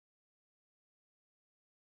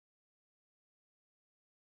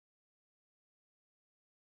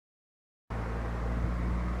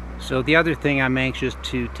So the other thing I'm anxious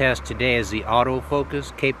to test today is the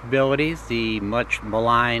autofocus capabilities, the much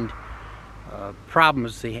maligned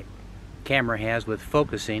problems the camera has with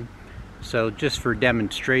focusing. So just for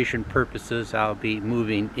demonstration purposes, I'll be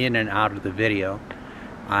moving in and out of the video.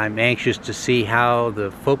 I'm anxious to see how the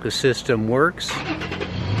focus system works.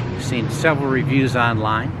 I've seen several reviews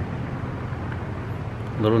online.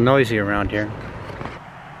 A little noisy around here.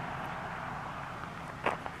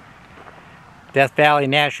 Death Valley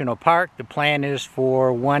National Park. The plan is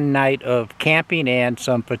for one night of camping and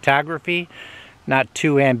some photography. Not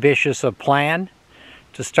too ambitious a plan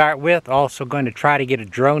to start with. Also going to try to get a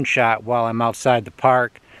drone shot while I'm outside the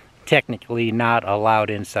park. Technically not allowed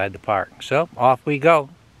inside the park. So off we go.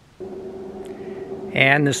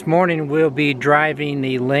 And this morning we'll be driving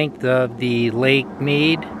the length of the Lake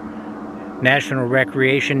Mead National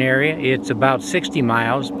Recreation Area. It's about 60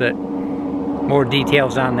 miles, but more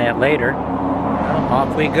details on that later.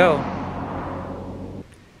 Off we go.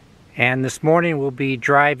 And this morning we'll be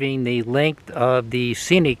driving the length of the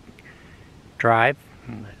scenic drive.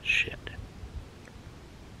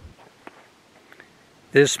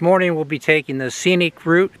 This morning we'll be taking the scenic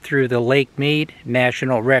route through the Lake Mead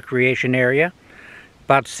National Recreation Area.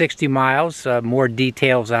 About 60 miles. More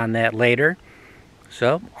details on that later.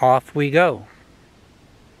 So off we go.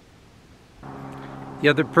 The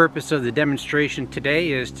other purpose of the demonstration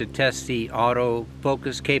today is to test the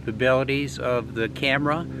autofocus capabilities of the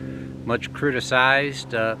camera. Much criticized,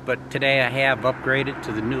 but today I have upgraded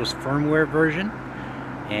to the newest firmware version,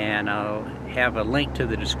 and I'll have a link to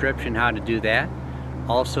the description how to do that.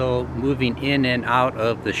 Also moving in and out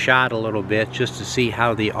of the shot a little bit just to see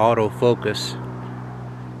how the autofocus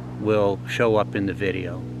will show up in the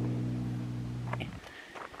video.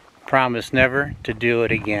 Promise never to do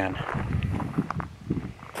it again.